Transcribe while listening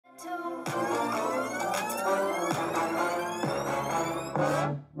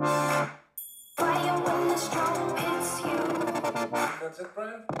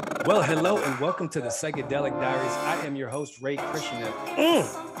Well, hello and welcome to the Psychedelic Diaries. I am your host, Ray Christian. And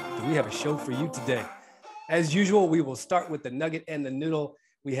do we have a show for you today? As usual, we will start with the nugget and the noodle.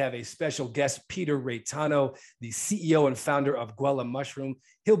 We have a special guest, Peter Reitano, the CEO and founder of Gwella Mushroom.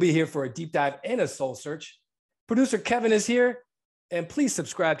 He'll be here for a deep dive and a soul search. Producer Kevin is here. And please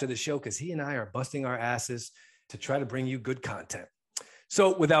subscribe to the show because he and I are busting our asses to try to bring you good content.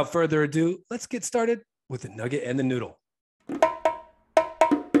 So without further ado, let's get started with the nugget and the noodle.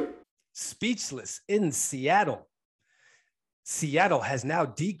 Speechless in Seattle. Seattle has now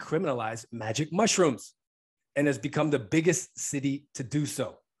decriminalized magic mushrooms and has become the biggest city to do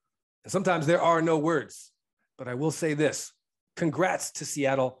so. And sometimes there are no words, but I will say this: congrats to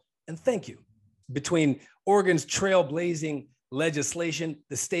Seattle and thank you. Between Oregon's trailblazing legislation,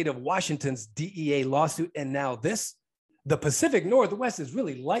 the state of Washington's DEA lawsuit, and now this, the Pacific Northwest is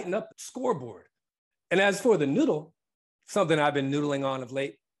really lighting up the scoreboard. And as for the noodle, something I've been noodling on of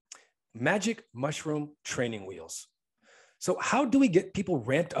late, magic mushroom training wheels. So how do we get people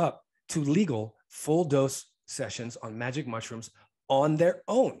ramped up to legal full dose sessions on magic mushrooms on their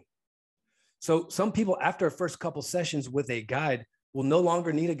own? So some people, after a first couple sessions with a guide, will no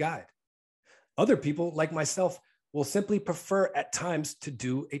longer need a guide. Other people, like myself, will simply prefer at times to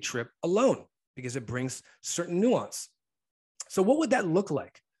do a trip alone because it brings certain nuance. So what would that look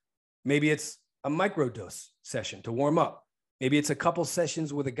like? Maybe it's a microdose session to warm up. Maybe it's a couple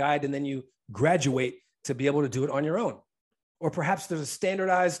sessions with a guide and then you graduate to be able to do it on your own. Or perhaps there's a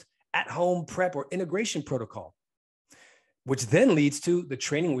standardized at-home prep or integration protocol, which then leads to the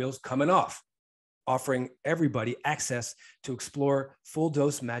training wheels coming off, offering everybody access to explore full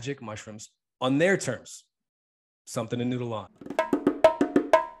dose magic mushrooms on their terms. Something to noodle on.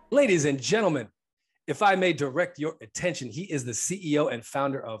 Ladies and gentlemen, if I may direct your attention, he is the CEO and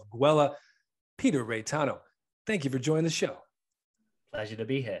founder of Gwella, Peter Reitano. Thank you for joining the show. Pleasure to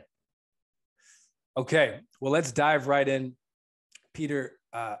be here. Okay, well, let's dive right in. Peter,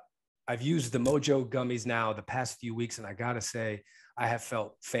 I've used the Mojo gummies now the past few weeks, and I gotta say, I have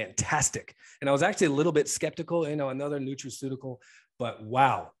felt fantastic. And I was actually a little bit skeptical, another nutraceutical, but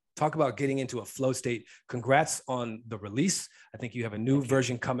wow, talk about getting into a flow state. Congrats on the release. I think you have a new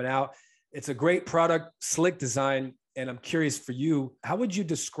version coming out. It's a great product, slick design, and I'm curious for you, how would you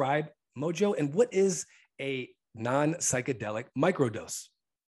describe Mojo and what is a non-psychedelic microdose?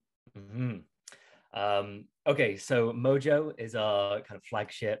 Okay, so Mojo is our kind of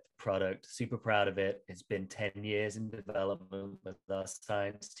flagship product. Super proud of it. It's been 10 years in development with our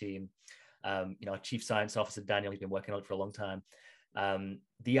science team. Our chief science officer, Daniel, he's been working on it for a long time.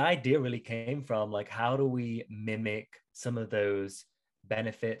 The idea really came from how do we mimic some of those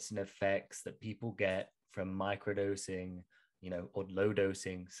benefits and effects that people get from microdosing, or low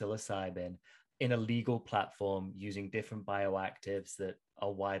dosing psilocybin in a legal platform using different bioactives that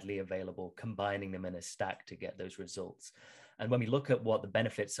are widely available, combining them in a stack to get those results. And when we look at what the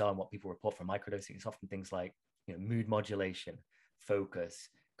benefits are and what people report from microdosing, it's often things like mood modulation, focus,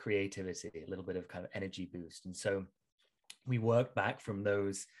 creativity, a little bit of kind of energy boost. And so we worked back from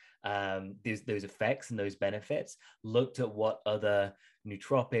those effects and those benefits, looked at what other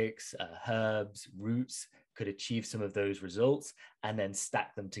nootropics, herbs, roots could achieve some of those results, and then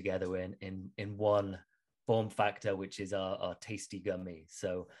stack them together in one form factor, which is our tasty gummy.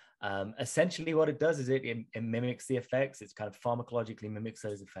 So essentially what it does is it mimics the effects. It's kind of pharmacologically mimics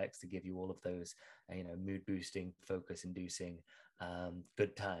those effects to give you all of those, mood boosting, focus inducing,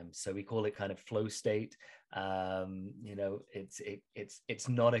 good times. So we call it kind of flow state. It's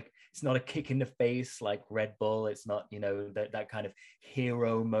not a kick in the face like Red Bull. It's not, that kind of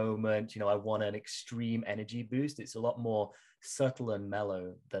hero moment. I want an extreme energy boost. It's a lot more subtle and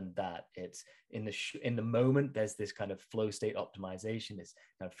mellow than that. It's in the moment, there's this kind of flow state optimization, this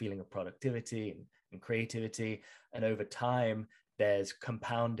kind of feeling of productivity and creativity. And over time, there's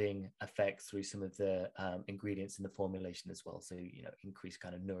compounding effects through some of the ingredients in the formulation as well. So, increased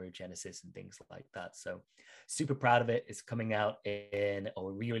kind of neurogenesis and things like that. So super proud of it. It's coming out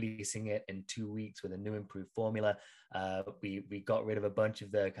or re-releasing it in 2 weeks with a new improved formula. We got rid of a bunch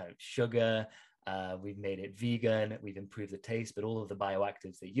of the kind of sugar. We've made it vegan. We've improved the taste, but all of the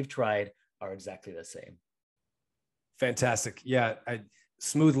bioactives that you've tried are exactly the same. Fantastic. Yeah.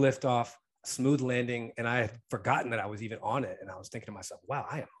 Smooth liftoff, smooth landing. And I had forgotten that I was even on it. And I was thinking to myself, wow,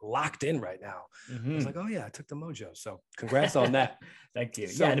 I am locked in right now. I was like, oh yeah, I took the Mojo. So congrats on that. Thank you.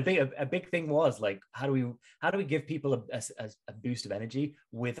 So, yeah. And a big thing was how do we give people a boost of energy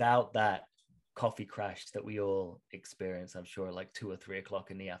without that coffee crash that we all experience, I'm sure, 2 or 3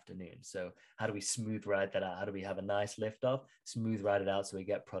 o'clock in the afternoon. So how do we smooth ride that out? How do we have a nice lift off, smooth ride it out so we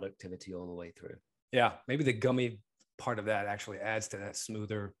get productivity all the way through? Yeah. Maybe the gummy part of that actually adds to that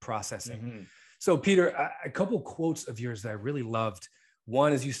smoother processing. Mm-hmm. So Peter, a couple quotes of yours that I really loved.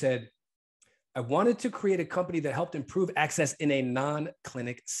 One is you said, I wanted to create a company that helped improve access in a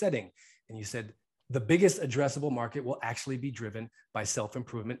non-clinic setting. And you said, the biggest addressable market will actually be driven by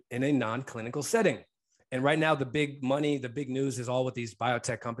self-improvement in a non-clinical setting. And right now, the big money, the big news is all with these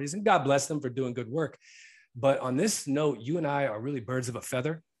biotech companies, and God bless them for doing good work. But on this note, you and I are really birds of a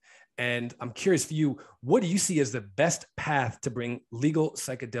feather. And I'm curious for you, what do you see as the best path to bring legal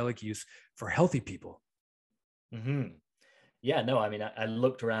psychedelic use for healthy people? Mm-hmm. Yeah, no, I mean, I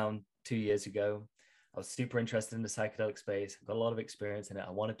looked around 2 years ago. I was super interested in the psychedelic space. I've got a lot of experience in it.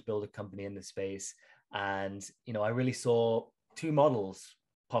 I wanted to build a company in this space. And, I really saw two models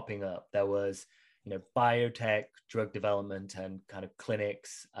popping up. There was, biotech, drug development, and kind of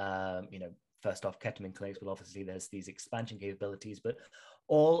clinics, first off ketamine clinics, but obviously there's these expansion capabilities, but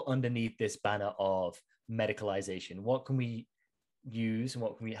all underneath this banner of medicalization. What can we use and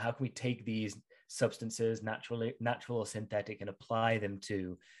how can we take these substances, natural or synthetic, and apply them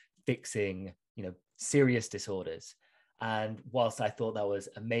to fixing, serious disorders? And whilst I thought that was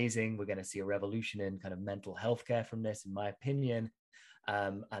amazing, we're going to see a revolution in kind of mental health care from this, in my opinion.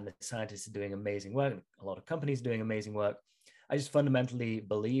 And the scientists are doing amazing work. A lot of companies are doing amazing work. I just fundamentally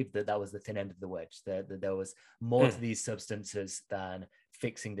believe that was the thin end of the wedge, that there was more to these substances than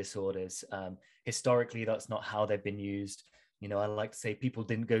fixing disorders. Historically, that's not how they've been used. I like to say people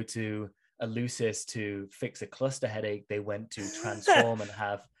didn't go to Eleusis to fix a cluster headache. They went to transform and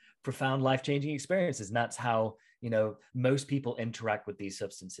have profound life-changing experiences. And that's how, most people interact with these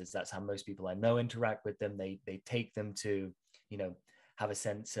substances. That's how most people I know interact with them. They take them to, have a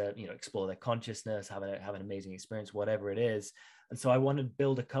sense of, explore their consciousness, have an amazing experience, whatever it is. And so I want to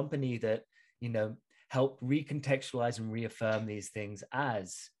build a company that, help recontextualize and reaffirm these things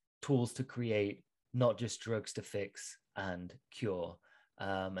as tools to create, not just drugs to fix and cure.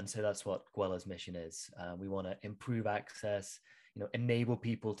 And so that's what Gwella's mission is. We want to improve access, enable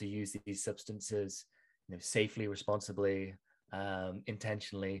people to use these substances, safely, responsibly,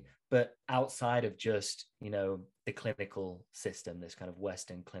 intentionally, but outside of just, the clinical system, this kind of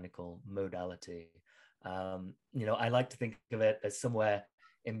Western clinical modality. I like to think of it as somewhere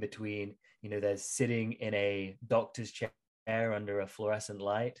in between, there's sitting in a doctor's chair under a fluorescent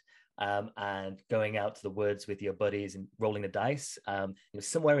light, and going out to the woods with your buddies and rolling the dice.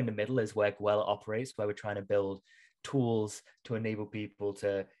 Somewhere in the middle is where Gwella operates, where we're trying to build tools to enable people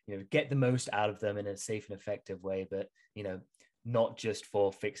to, get the most out of them in a safe and effective way, but, not just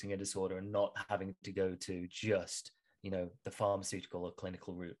for fixing a disorder and not having to go to just, the pharmaceutical or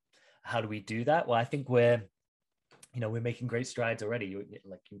clinical route. How do we do that? Well, I think we're making great strides already.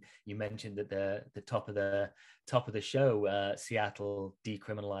 Like you mentioned at the top of the show, Seattle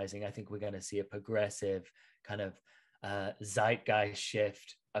decriminalizing. I think we're going to see a progressive kind of zeitgeist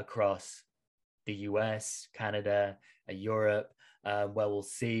shift across the US, Canada, Europe, where we'll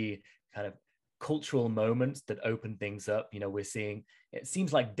see kind of cultural moments that open things up. We're seeing, it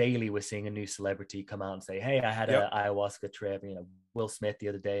seems like daily we're seeing a new celebrity come out and say, hey, I had an ayahuasca trip. Will Smith the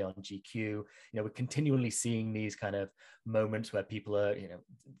other day on GQ. We're continually seeing these kind of moments where people are,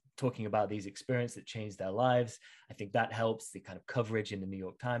 talking about these experiences that changed their lives. I think that helps, the kind of coverage in the New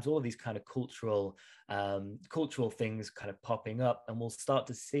York Times, all of these kind of cultural things kind of popping up, and we'll start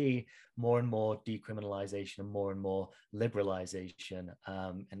to see more and more decriminalization and more liberalization.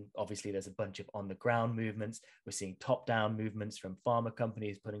 And obviously there's a bunch of on the ground movements. We're seeing top down movements from pharma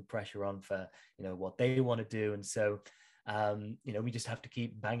companies putting pressure on for, what they want to do. And so, we just have to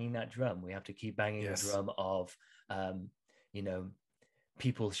keep banging that drum. We have to keep banging the drum of,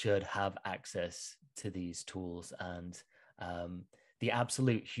 people should have access to these tools, and the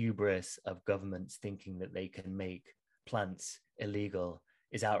absolute hubris of governments thinking that they can make plants illegal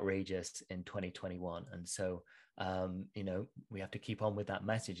is outrageous in 2021. And so, we have to keep on with that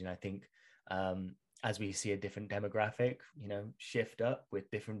message. And I think as we see a different demographic, shift up with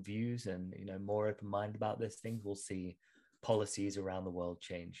different views and, more open-minded about this thing, we'll see policies around the world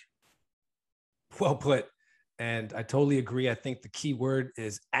change. Well put. And I totally agree. I think the key word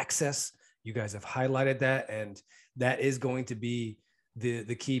is access. You guys have highlighted that, and that is going to be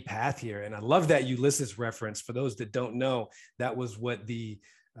the key path here. And I love that Ulysses reference. For those that don't know, that was what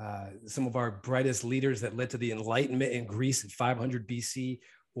some of our brightest leaders that led to the Enlightenment in Greece in 500 BC,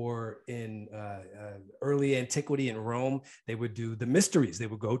 or in early antiquity in Rome, they would do the mysteries. They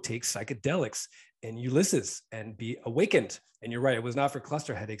would go take psychedelics in Ulysses and be awakened. And you're right, it was not for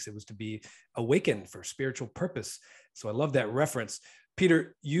cluster headaches. It was to be awakened for spiritual purpose. So I love that reference.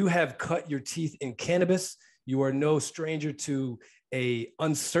 Peter, you have cut your teeth in cannabis. You are no stranger to a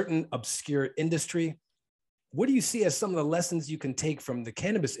uncertain, obscure industry. what do you see as some of the lessons you can take from the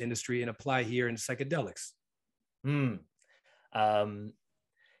cannabis industry and apply here in psychedelics?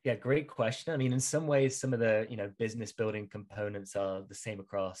 Yeah, great question. I mean, in some ways, some of the business building components are the same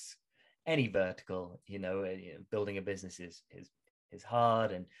across any vertical. Building a business is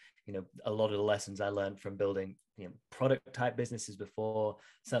hard, and a lot of the lessons I learned from building product type businesses before.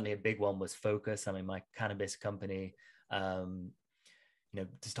 Certainly, a big one was focus. I mean, my cannabis company.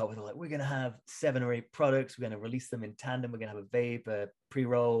 To start with, like, we're going to have 7 or 8 products. We're going to release them in tandem. We're going to have a vape, a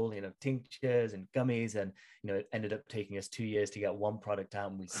pre-roll, tinctures and gummies. And, it ended up taking us 2 years to get one product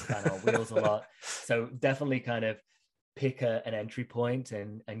out, and we spun our wheels a lot. So definitely kind of pick an entry point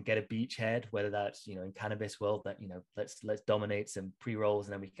and get a beachhead, whether that's, in cannabis world that, let's dominate some pre-rolls,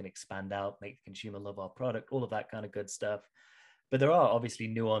 and then we can expand out, make the consumer love our product, all of that kind of good stuff. But there are obviously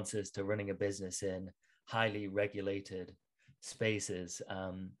nuances to running a business in highly regulated spaces.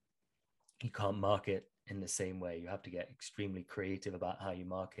 You can't market in the same way. You have to get extremely creative about how you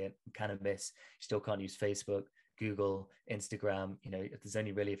market. In cannabis, you still can't use Facebook, Google, Instagram. There's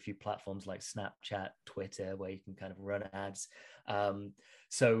only really a few platforms like Snapchat, Twitter, where you can kind of run ads.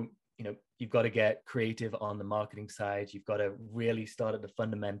 So you've got to get creative on the marketing side. You've got to really start at the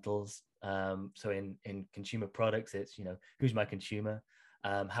fundamentals. So in consumer products, it's who's my consumer?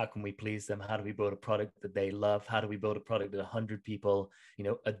 How can we please them? How do we build a product that they love? How do we build a product that 100 people,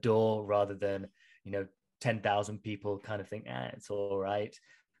 adore, rather than, 10,000 people kind of think, it's all right.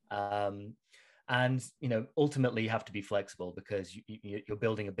 And, ultimately you have to be flexible, because you're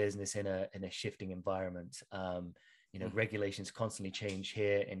building a business in a shifting environment. Regulations constantly change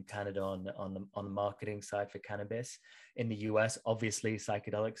here in Canada on the marketing side for cannabis. In the US, obviously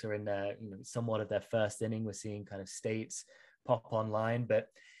psychedelics are in their, somewhat of their first inning. We're seeing kind of states pop online, but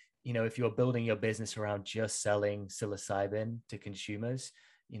if you're building your business around just selling psilocybin to consumers,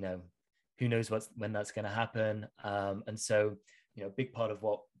 who knows when that's going to happen. And so a big part of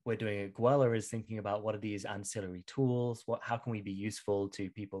what we're doing at Gwella is thinking about what are these ancillary tools, how can we be useful to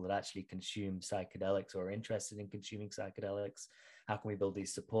people that actually consume psychedelics or are interested in consuming psychedelics. How can we build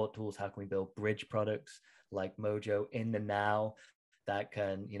these support tools? How can we build bridge products like Mojo in the now that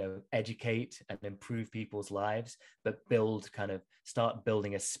can, educate and improve people's lives, but start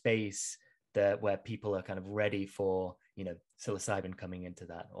building a space where people are kind of ready for, psilocybin coming into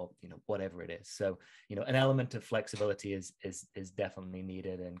that, or, whatever it is. So, an element of flexibility is definitely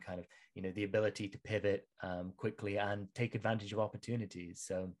needed, and kind of, the ability to pivot quickly and take advantage of opportunities.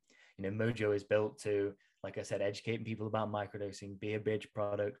 So, Mojo is built to, like I said, educating people about microdosing, be a bridge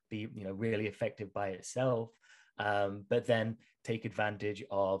product, be, really effective by itself. But then take advantage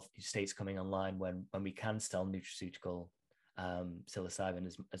of states coming online when we can sell nutraceutical psilocybin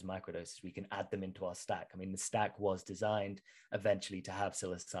as microdoses. We can add them into our stack. I mean, the stack was designed eventually to have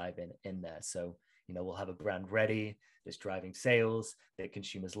psilocybin in there. So, we'll have a brand ready that's driving sales that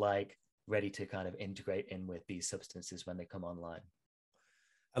consumers like, ready to kind of integrate in with these substances when they come online.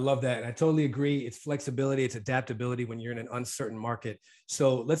 I love that. And I totally agree. It's flexibility, it's adaptability when you're in an uncertain market.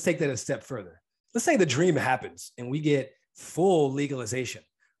 So let's take that a step further. Let's say the dream happens and we get full legalization,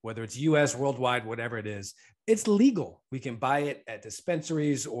 whether it's US, worldwide, whatever it is, it's legal. We can buy it at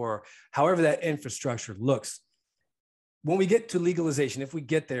dispensaries or however that infrastructure looks. When we get to legalization, if we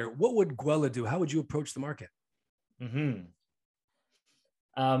get there, what would Gwella do? How would you approach the market?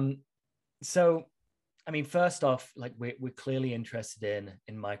 So, I mean, first off, like we're clearly interested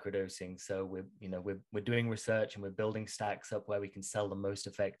in microdosing. So we're doing research and we're building stacks up where we can sell the most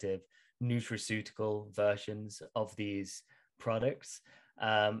effective nutraceutical versions of these products.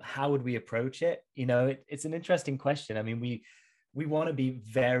 How would we approach it? It's an interesting question. I mean, we want to be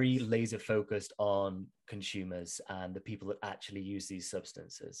very laser focused on consumers and the people that actually use these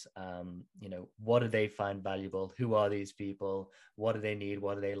substances. What do they find valuable? Who are these people? What do they need?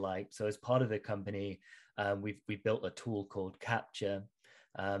 What do they like? So as part of the company, we've built a tool called Capture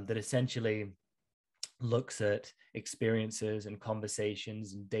that essentially looks at experiences and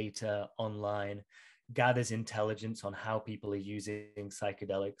conversations and data online, gathers intelligence on how people are using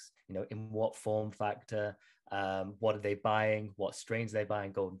psychedelics, in what form factor, what are they buying, what strains are they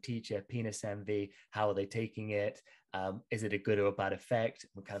buying, golden teacher, penis envy, how are they taking it, is it a good or a bad effect?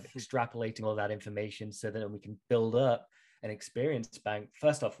 We're kind of extrapolating all that information so that we can build up an experience bank.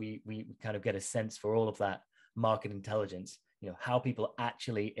 First off, we kind of get a sense for all of that market intelligence, how people are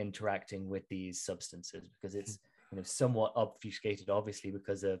actually interacting with these substances, because it's somewhat obfuscated, obviously,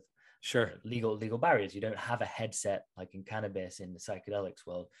 because of legal barriers. You don't have a headset like in cannabis in the psychedelics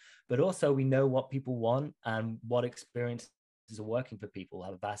world, but also we know what people want and what experiences are working for people. We'll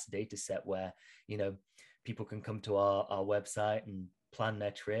have a vast data set where people can come to our website and plan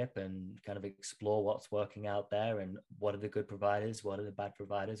their trip and kind of explore what's working out there and what are the good providers, what are the bad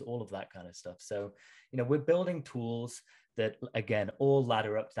providers, all of that kind of stuff. So, we're building tools that, again, all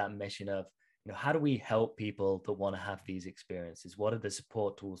ladder up to that mission of, how do we help people that want to have these experiences? What are the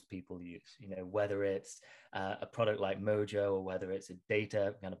support tools people use? Whether it's a product like Mojo, or whether it's a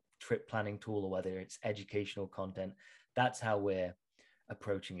data kind of trip planning tool, or whether it's educational content, that's how we're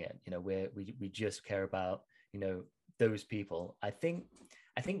approaching it. We just care about, those people. I think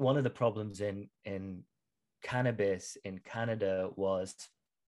one of the problems in cannabis in Canada was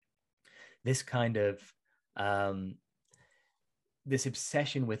this kind of this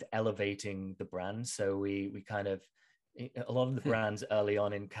obsession with elevating the brand. So we kind of, a lot of the brands early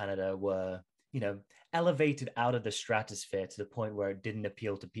on in Canada were, elevated out of the stratosphere to the point where it didn't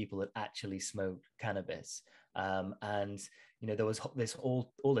appeal to people that actually smoked cannabis. And there was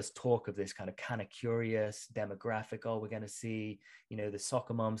all this talk of this kind of curious demographic. Oh, we're going to see, the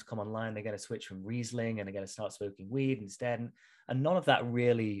soccer moms come online. They're going to switch from Riesling and they're going to start smoking weed instead. And none of that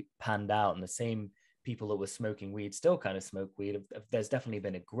really panned out. And the same people that were smoking weed still kind of smoke weed. There's definitely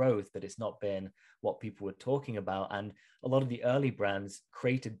been a growth, but it's not been what people were talking about. And a lot of the early brands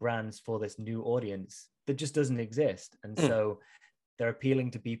created brands for this new audience that just doesn't exist. And so they're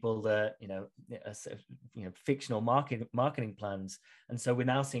appealing to people that, fictional marketing plans. And so we're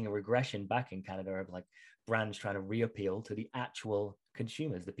now seeing a regression back in Canada of like brands trying to reappeal to the actual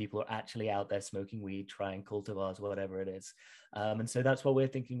consumers, the people who are actually out there smoking weed, trying cultivars, whatever it is. And so that's what we're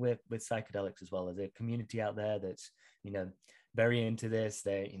thinking with psychedelics as well. There's a community out there that's, very into this.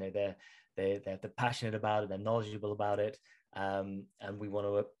 They're passionate about it. They're knowledgeable about it. And we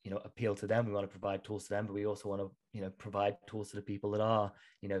want to, appeal to them. We want to provide tools to them, but we also want to, provide tools to the people that are,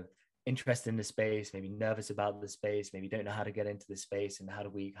 interested in the space, maybe nervous about the space, maybe don't know how to get into the space, and how do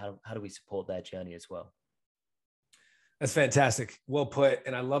we support their journey as well. That's fantastic. Well put.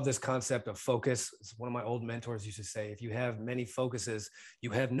 And I love this concept of focus. It's one of my old mentors used to say, if you have many focuses, you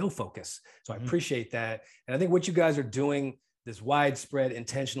have no focus. So I appreciate that. And I think what you guys are doing, this widespread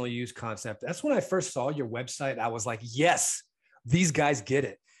intentional use concept, that's when I first saw your website. I was like, yes, these guys get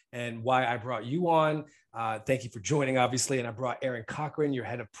it. And why I brought you on. Thank you for joining, obviously. And I brought Erin Cochran, your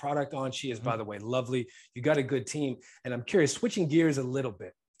head of product, on. She is, by the way, lovely. You got a good team. And I'm curious, switching gears a little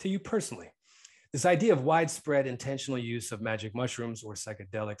bit to you personally, this idea of widespread intentional use of magic mushrooms or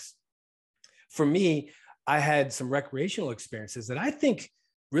psychedelics. For me, I had some recreational experiences that I think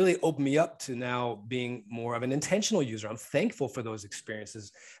really opened me up to now being more of an intentional user. I'm thankful for those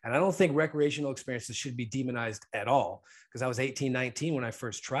experiences. And I don't think recreational experiences should be demonized at all, because I was 18, 19 when I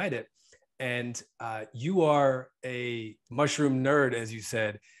first tried it. And you are a mushroom nerd, as you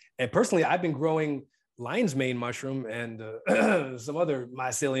said. And personally, I've been growing lion's mane mushroom and some other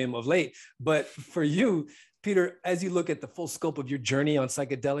mycelium of late. But for you, Peter, as you look at the full scope of your journey on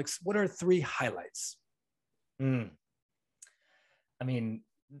psychedelics, what are 3 highlights? I mean,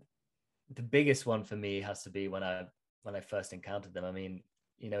 the biggest one for me has to be when I first encountered them. I mean,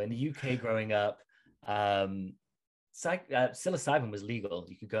 in the UK growing up, psilocybin was legal.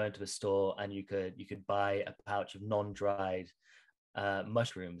 You could go into a store and you could buy a pouch of non-dried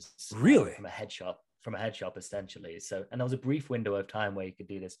mushrooms. Really? From a head shop essentially. So, and there was a brief window of time where you could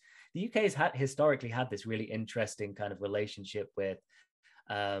do this. The UK has historically had this really interesting kind of relationship with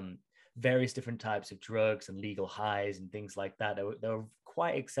various different types of drugs and legal highs and things like that. They were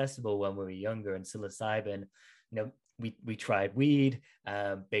quite accessible when we were younger. And psilocybin, we tried weed,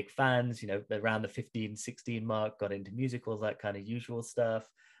 big fans, around the 15, 16 mark, got into musicals, that kind of usual stuff,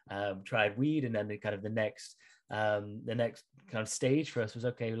 tried weed. And then the next kind of stage for us was,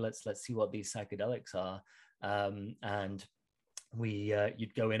 okay, let's see what these psychedelics are. And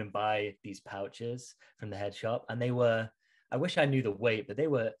you'd go in and buy these pouches from the head shop, and they were, I wish I knew the weight, but they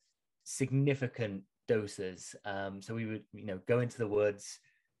were significant doses. So we would, go into the woods,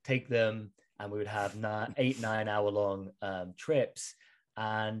 take them, and we would have 8-9 hour long trips.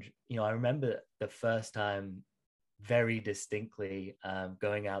 And, I remember the first time very distinctly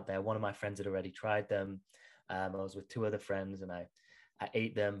going out there. One of my friends had already tried them. I was with 2 other friends, and I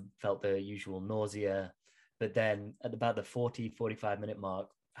ate them, felt the usual nausea. But then at about the 40-45 minute mark,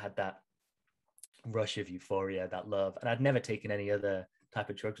 I had that rush of euphoria, that love. And I'd never taken any other type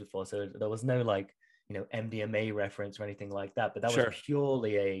of drugs before. So there was no MDMA reference or anything like that. But that was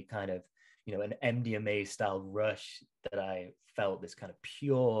purely a kind of, an MDMA style rush that I felt, this kind of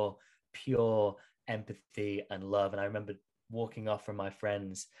pure empathy and love. And I remember walking off from my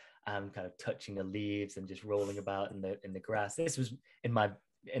friends, kind of touching the leaves and just rolling about in the grass. This was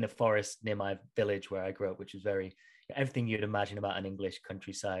in a forest near my village where I grew up, which was very everything you'd imagine about an English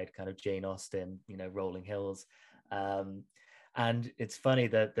countryside, kind of Jane Austen, rolling hills. And it's funny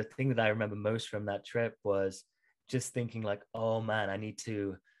that the thing that I remember most from that trip was just thinking like, oh man, I need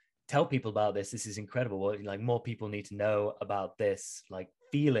to tell people about this. This is incredible. Like more people need to know about this like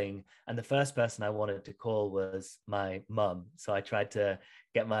feeling. And the first person I wanted to call was my mum. So I tried to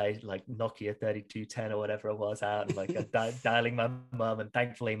get my like Nokia 3210 or whatever it was out and like dialing my mum. And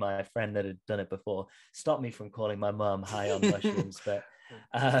thankfully my friend that had done it before stopped me from calling my mum high on mushrooms. But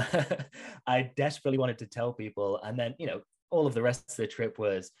I desperately wanted to tell people. And then, you know, all of the rest of the trip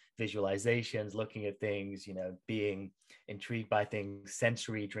was visualizations, looking at things, you know, being intrigued by things,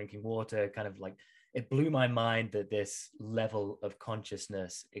 sensory, drinking water, kind of like it blew my mind that this level of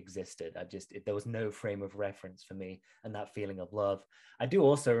consciousness existed. There was no frame of reference for me and that feeling of love. I do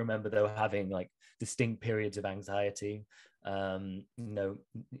also remember though having like distinct periods of anxiety, you know,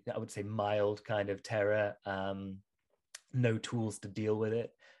 I would say mild kind of terror, no tools to deal with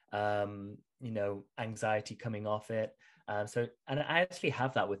it, you know, anxiety coming off it. And I actually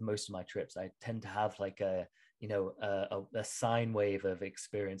have that with most of my trips. I tend to have like a sine wave of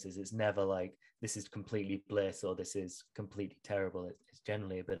experiences. It's never like this is completely bliss or this is completely terrible. It's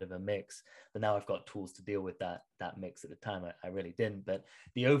generally a bit of a mix. But now I've got tools to deal with that mix. At the time, I really didn't. But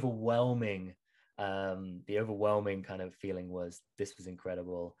the overwhelming kind of feeling was this was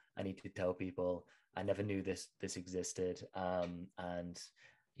incredible. I need to tell people. I never knew this existed. And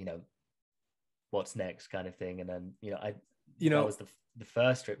you know, what's next kind of thing. And then, that was the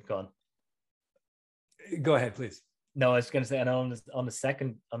first trip gone. Go ahead, please. No, I was going to say, and on the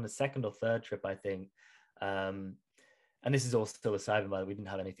second or third trip, I think, and this is all still aside from that, we didn't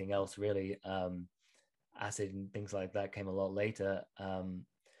have anything else really. Acid and things like that came a lot later.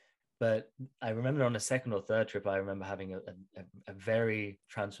 But I remember on the second or third trip, I remember having a very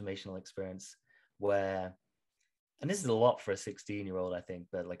transformational experience where, and this is a lot for a 16-year-old, I think,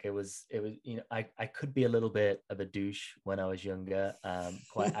 but like it was, you know, I could be a little bit of a douche when I was younger,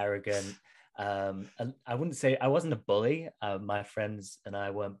 quite arrogant. I wouldn't say I wasn't a bully. My friends and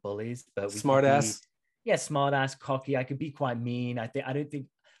I weren't bullies, but smart ass. Yeah, smart ass, cocky. I could be quite mean. I don't think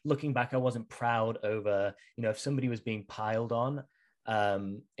looking back, I wasn't proud over, you know, if somebody was being piled on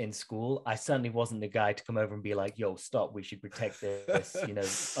in school, I certainly wasn't the guy to come over and be like, yo, stop, we should protect this, you know,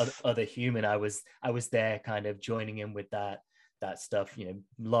 other human. I was there kind of joining in with that stuff, you know,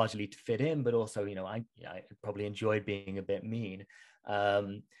 largely to fit in, but also, you know, I probably enjoyed being a bit mean.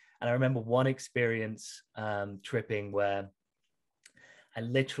 And I remember one experience tripping where I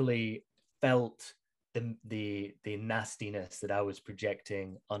literally felt the nastiness that I was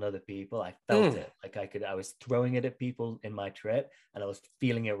projecting on other people. I felt it, like I was throwing it at people in my trip and I was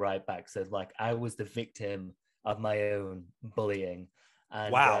feeling it right back. So like I was the victim of my own bullying.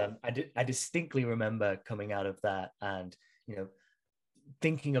 And wow. I distinctly remember coming out of that and, you know,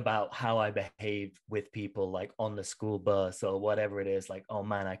 thinking about how I behave with people like on the school bus or whatever it is, like, oh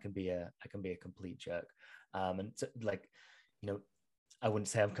man, I can be a complete jerk. And so, like, you know, I wouldn't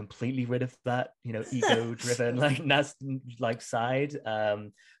say I'm completely rid of that, you know, ego driven like side,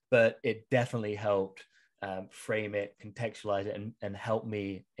 but it definitely helped frame it, contextualize it, and help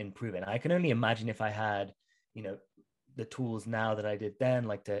me improve it. And I can only imagine if I had, you know, the tools now that I did then,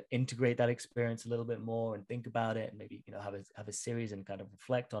 like to integrate that experience a little bit more and think about it and maybe, you know, have a series and kind of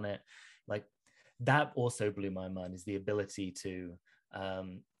reflect on it. Like that also blew my mind, is the ability to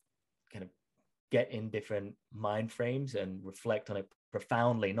kind of get in different mind frames and reflect on it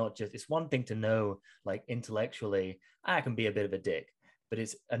profoundly. Not just, it's one thing to know like intellectually I can be a bit of a dick, but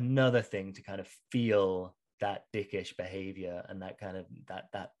it's another thing to kind of feel that dickish behavior and that kind of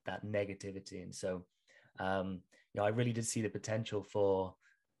that negativity. And so you know, I really did see the potential for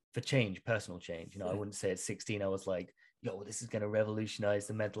change, personal change. You know, I wouldn't say at 16 I was like, yo, this is going to revolutionize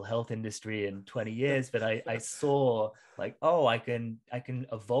the mental health industry in 20 years, but I saw like, oh, I can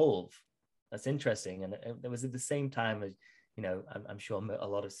evolve. That's interesting. And it was at the same time as, you know, I'm sure a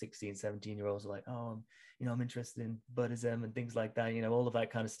lot of 16, 17-year-olds are like, oh, you know, I'm interested in Buddhism and things like that. You know, all of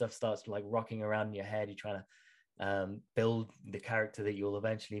that kind of stuff starts like rocking around in your head. You're trying to build the character that you'll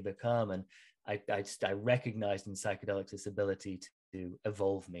eventually become. And I recognized in psychedelics this ability to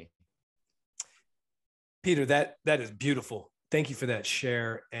evolve me. Peter, that is beautiful. Thank you for that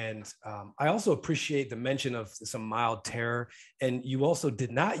share. And I also appreciate the mention of some mild terror. And you also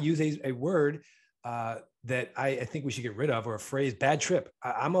did not use a word that I think we should get rid of, or a phrase, bad trip.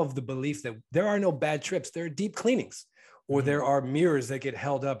 I'm of the belief that there are no bad trips. There are deep cleanings, or there are mirrors that get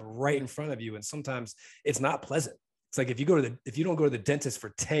held up right in front of you. And sometimes it's not pleasant. It's like if you don't go to the dentist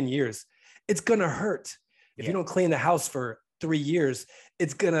for 10 years, it's going to hurt. If you don't clean the house for 3 years, you're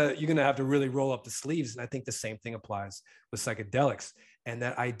going to have to really roll up the sleeves. And I think the same thing applies with psychedelics. And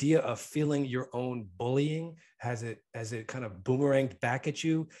that idea of feeling your own bullying as it kind of boomeranged back at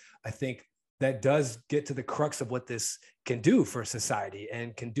you, I think that does get to the crux of what this can do for society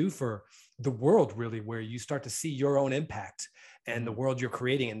and can do for the world, really, where you start to see your own impact and the world you're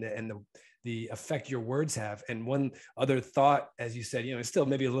creating and the effect your words have. And one other thought, as you said, it's still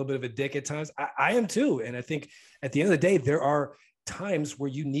maybe a little bit of a dick at times. I am too. And I think at the end of the day, there are times where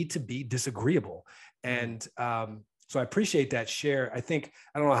you need to be disagreeable. And so I appreciate that share. I don't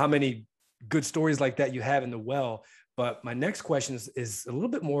know how many good stories like that you have in the well, but my next question is a little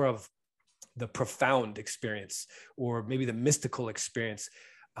bit more of the profound experience, or maybe the mystical experience.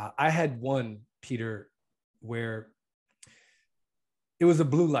 I had one, Peter, where it was a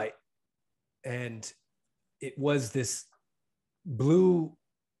blue light, and it was this blue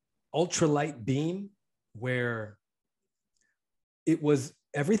ultralight beam where it was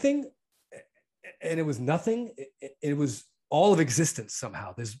everything and it was nothing. It was all of existence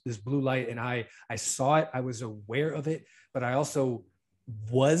somehow, this blue light. And I saw it, I was aware of it, but I also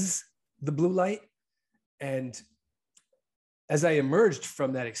was the blue light. And as I emerged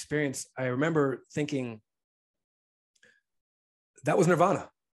from that experience, I remember thinking, that was nirvana.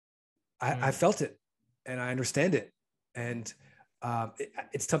 I felt it and I understand it. And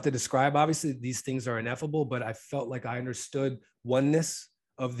it's tough to describe. Obviously, these things are ineffable, but I felt like I understood oneness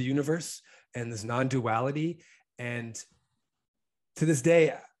of the universe and this non-duality. And to this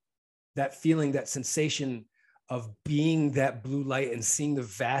day, that feeling, that sensation of being that blue light and seeing the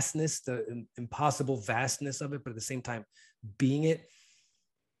vastness, the impossible vastness of it, but at the same time being it,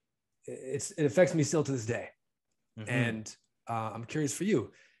 it affects me still to this day. And I'm curious for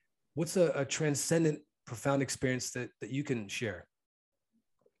you, what's a transcendent, profound experience that you can share?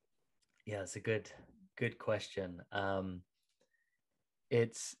 Yeah, it's a good question.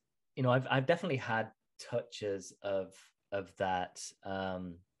 It's, I've definitely had touches of that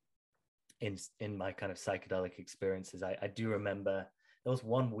in my kind of psychedelic experiences. I do remember there was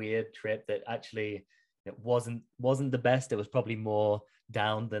one weird trip that actually it wasn't the best. It was probably more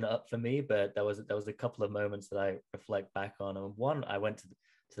down than up for me, but there was a couple of moments that I reflect back on. And one, I went to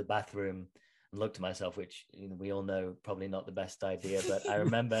the bathroom and looked at myself, which we all know probably not the best idea, but I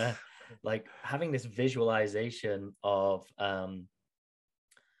remember like having this visualization of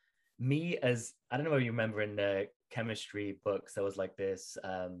me as, I don't know if you remember in the chemistry books, there was like this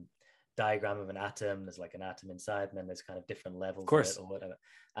diagram of an atom. There's like an atom inside, and then there's kind of different levels of it or whatever.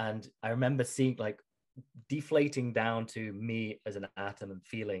 And I remember seeing like deflating down to me as an atom and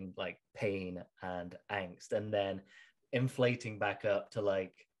feeling like pain and angst, and then inflating back up to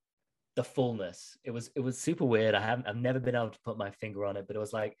like the fullness. It was super weird. I've never been able to put my finger on it, but it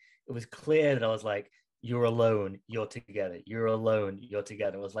was like, it was clear that I was like, you're alone, you're together, you're alone, you're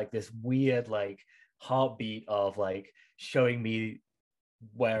together. It was like this weird like heartbeat of like showing me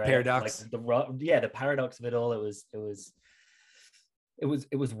where paradox. The paradox of it all. It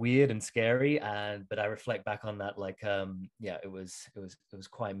was weird and scary, but I reflect back on that like it was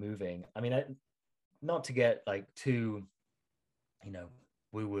quite moving. I mean, not to get like too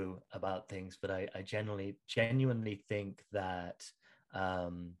woo woo about things, but I genuinely think that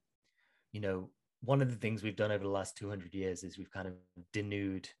one of the things we've done over the last 200 years is we've kind of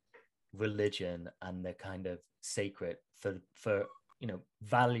denuded religion and the kind of sacred for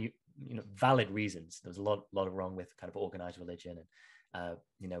valid reasons. There's a lot of wrong with kind of organized religion, and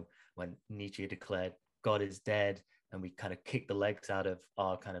when Nietzsche declared God is dead, and we kind of kicked the legs out of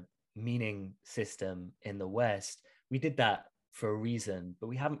our kind of meaning system in the West, we did that for a reason, but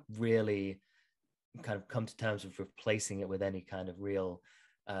we haven't really kind of come to terms with replacing it with any kind of real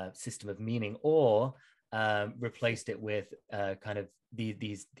system of meaning, or replaced it with kind of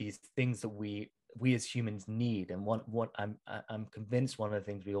these things that we as humans need. And what I'm convinced one of the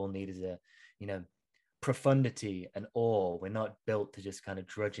things we all need is a profundity and awe. We're not built to just kind of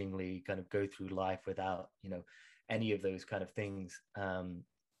drudgingly kind of go through life without any of those kind of things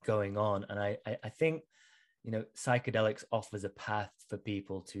going on. And I think psychedelics offers a path for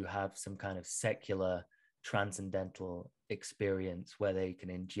people to have some kind of secular transcendental experience where they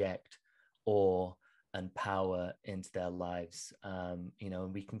can inject awe and power into their lives, and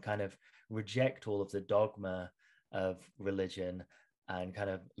we can kind of reject all of the dogma of religion and kind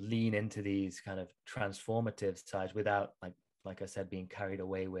of lean into these kind of transformative sides without, like I said, being carried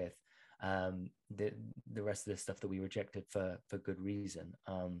away with the rest of the stuff that we rejected for good reason.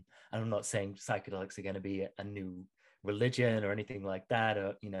 And I'm not saying psychedelics are going to be a new religion or anything like that,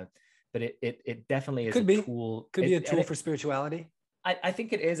 or but it definitely is a tool. Could be a tool for spirituality. I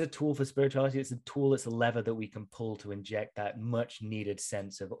think it is a tool for spirituality. It's a tool, it's a lever that we can pull to inject that much needed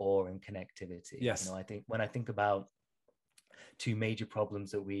sense of awe and connectivity. Yes. I think when I think about two major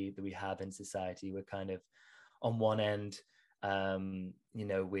problems that we have in society. We're kind of on one end, you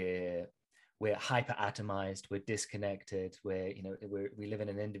know, we're hyper atomized, we're disconnected, we live in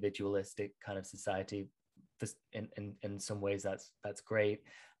an individualistic kind of society. In some ways that's great,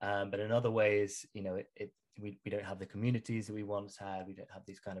 but in other ways, you know, we don't have the communities that we once had. We don't have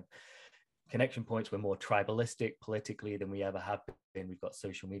these kind of connection points. We're more tribalistic politically than we ever have been. We've got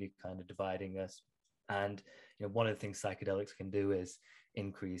social media kind of dividing us. And, you know, one of the things psychedelics can do is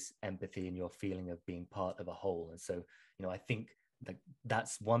increase empathy and your feeling of being part of a whole. And so, you know, I think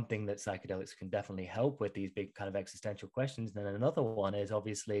that's one thing that psychedelics can definitely help with, these big kind of existential questions. And then another one is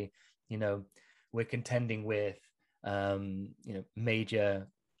obviously, you know, we're contending with, you know, major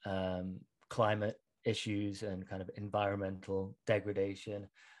climate issues and kind of environmental degradation.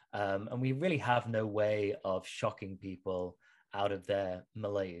 And we really have no way of shocking people out of their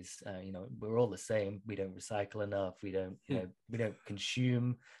malaise. You know, we're all the same. We don't recycle enough. We don't, you know, we don't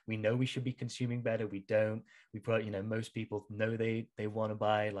consume. We know we should be consuming better. We don't. We put, you know, most people know they want to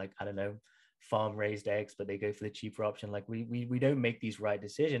buy, like, I don't know, farm raised eggs, but they go for the cheaper option. Like we don't make these right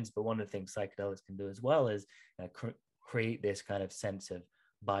decisions. But one of the things psychedelics can do as well is create this kind of sense of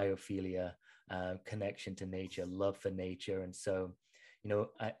biophilia, connection to nature, love for nature. And so, you know,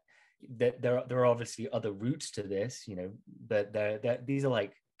 there are obviously other routes to this, you know, but these are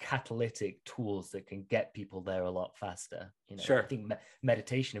like catalytic tools that can get people there a lot faster. You know, Sure. I think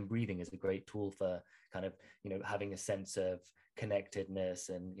meditation and breathing is a great tool for kind of, you know, having a sense of connectedness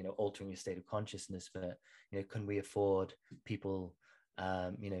and, you know, altering your state of consciousness. But, you know, can we afford people,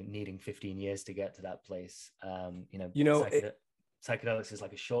 you know, needing 15 years to get to that place? Psychedelics is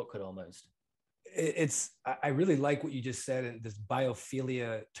like a shortcut almost. I really like what you just said, and this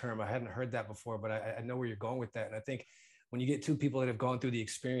biophilia term. I hadn't heard that before, but I know where you're going with that. And I think when you get two people that have gone through the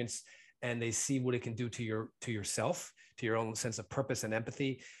experience and they see what it can do to yourself, to your own sense of purpose and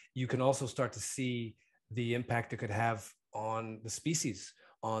empathy, you can also start to see the impact it could have on the species,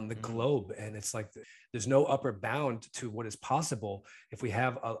 on the globe. And it's like there's no upper bound to what is possible if we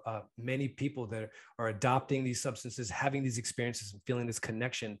have many people that are adopting these substances, having these experiences, and feeling this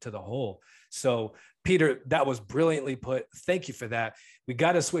connection to the whole. So, Peter, that was brilliantly put. Thank you for that. We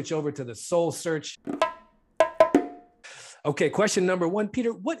got to switch over to the soul search. Okay, question number one,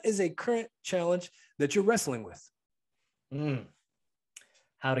 Peter, what is a current challenge that you're wrestling with?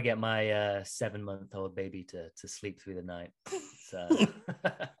 How to get my 7-month-old baby to sleep through the night. So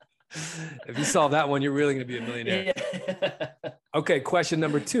if you solve that one, you're really going to be a millionaire. Yeah. Okay, question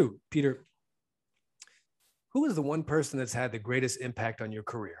number two, Peter. Who is the one person that's had the greatest impact on your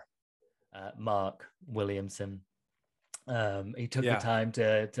career? Mark Williamson. He took the time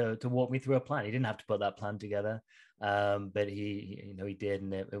to walk me through a plan. He didn't have to put that plan together, but he you know, he did,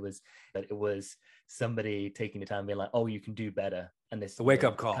 and it was somebody taking the time and being like, "Oh, you can do better." And this, the wake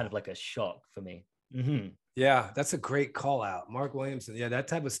up call, kind of like a shock for me. Mm-hmm. Yeah, that's a great call out, Mark Williamson. Yeah, that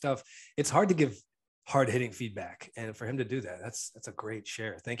type of stuff. It's hard to give hard hitting feedback, and for him to do that, that's a great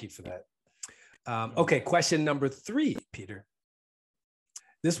share. Thank you for that. Okay, question number three, Peter.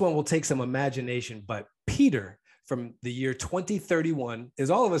 This one will take some imagination, but Peter from the year 2031 is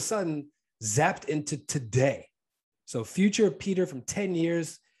all of a sudden zapped into today. So future Peter from 10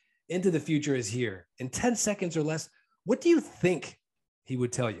 years into the future is here. In 10 seconds or less, what do you think he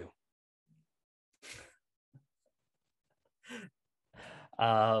would tell you?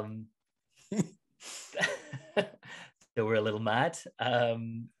 They were a little mad.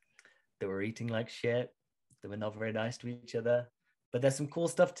 They were eating like shit. They were not very nice to each other. But there's some cool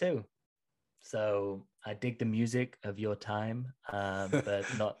stuff too. So I dig the music of your time, but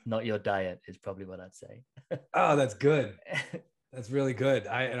not your diet is probably what I'd say. Oh, that's good. That's really good.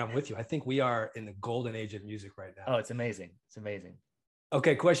 And I'm with you. I think we are in the golden age of music right now. Oh, it's amazing. It's amazing.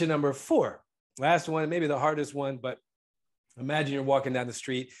 Okay, question number 4. Last one, maybe the hardest one, but imagine you're walking down the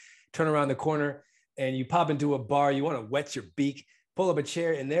street, turn around the corner, and you pop into a bar. You want to wet your beak, pull up a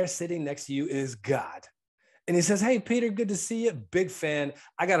chair, and there sitting next to you is God. And he says, "Hey, Peter, good to see you. Big fan.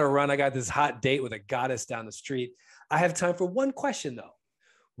 I got to run. I got this hot date with a goddess down the street. I have time for one question, though.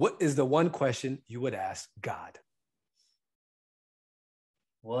 What is the one question you would ask God?"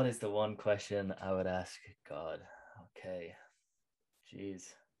 What is the one question I would ask God? Okay.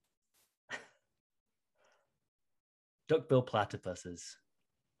 Jeez. Duckbill platypuses.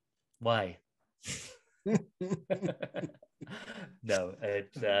 Why? No,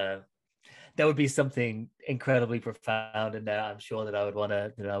 that would be something incredibly profound, and I'm sure that I would want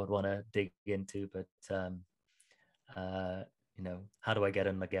to dig into. But you know, how do I get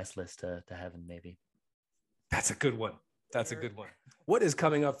on the guest list to heaven? Maybe. That's a good one. That's a good one. What is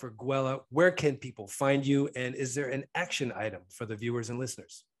coming up for Gwella? Where can people find you? And is there an action item for the viewers and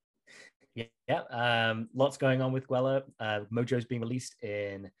listeners? Lots going on with Gwella. Mojo is being released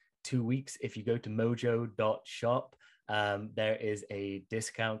in 2 weeks. If you go to mojo.shop, there is a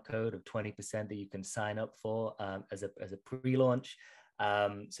discount code of 20% that you can sign up for as a pre-launch.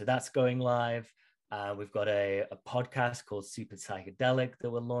 So that's going live. We've got a podcast called Super Psychedelic that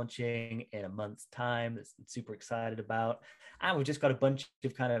we're launching in a month's time. That's super excited about. And we've just got a bunch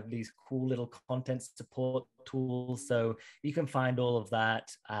of kind of these cool little content support tools. So you can find all of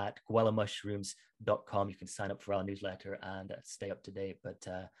that at gwellamushrooms.com. You can sign up for our newsletter and stay up to date. But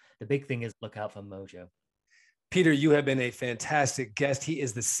the big thing is look out for Mojo. Peter, you have been a fantastic guest. He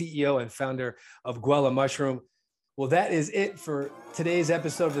is the CEO and founder of Gwella Mushroom. Well, that is it for today's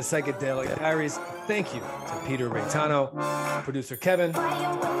episode of the Psychedelic Diaries. Thank you to Peter Reitano, producer Kevin,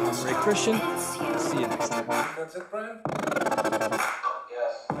 I'm Ray Christian. See you next time. That's it, Brian?